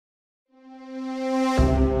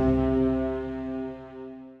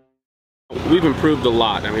we've improved a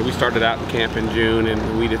lot. I mean, we started out in camp in June,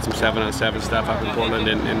 and we did some 7-on-7 stuff up in Portland,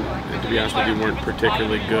 and to be honest with you, weren't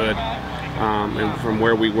particularly good. And from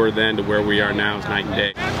where we were then to where we are now is night and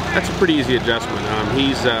day. That's a pretty easy adjustment.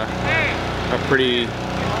 He's a pretty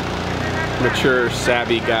mature,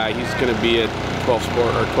 savvy guy. He's going to be a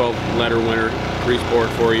 12-sport or 12-letter winner, 3-sport,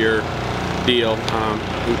 4-year deal.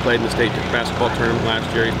 He played in the state basketball tournament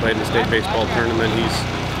last year. He's played in the state baseball tournament.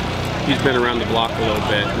 He's been around the block a little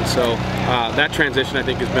bit, and so that transition I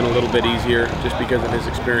think has been a little bit easier just because of his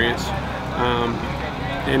experience.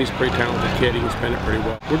 And he's a pretty talented kid. He can spend it pretty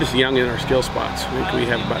well. We're just young in our skill spots. I think we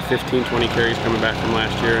have about 15, 20 carries coming back from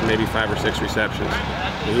last year, and maybe 5 or 6 receptions.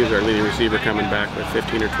 And he was our leading receiver coming back with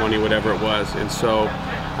 15 or 20, whatever it was. And so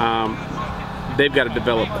they've got to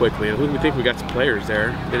develop quickly. And we think we got some players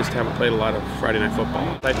there. They just haven't played a lot of Friday Night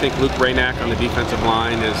Football. I think Luke Braynack on the defensive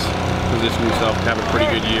line is positioning himself to have a pretty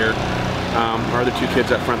good year. Our other 2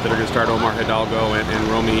 kids up front that are going to start, Omar Hidalgo and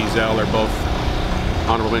Romy Ezel, are both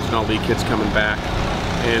honorable mention All-League kids coming back.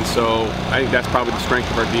 And so I think that's probably the strength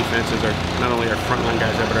of our defense is not only our frontline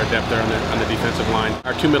guys there, but our depth there on the defensive line.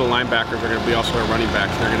 Our 2 middle linebackers are going to be also our running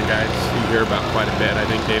backs. They're going to guys you hear about quite a bit. I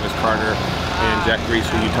think Davis Carter and Jack Reese,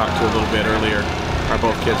 who you talked to a little bit earlier, are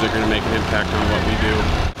both kids that are going to make an impact on what we do.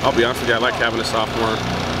 I'll be honest with you, I like having a sophomore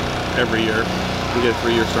every year. We get a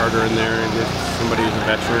 3-year starter in there and get somebody who's a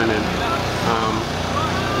veteran. And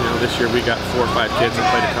you know, this year we got 4 or 5 kids that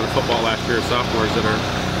played a ton of football last year as sophomores that are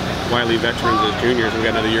wily veterans as juniors. We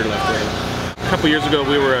got another year left there. A couple years ago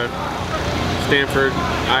we were a Stanford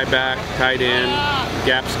I-back, tight end,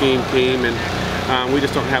 gap scheme team, and we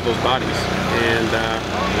just don't have those bodies. And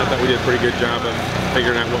I thought we did a pretty good job of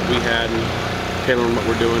figuring out what we had and tailoring what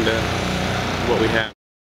we're doing to what we have.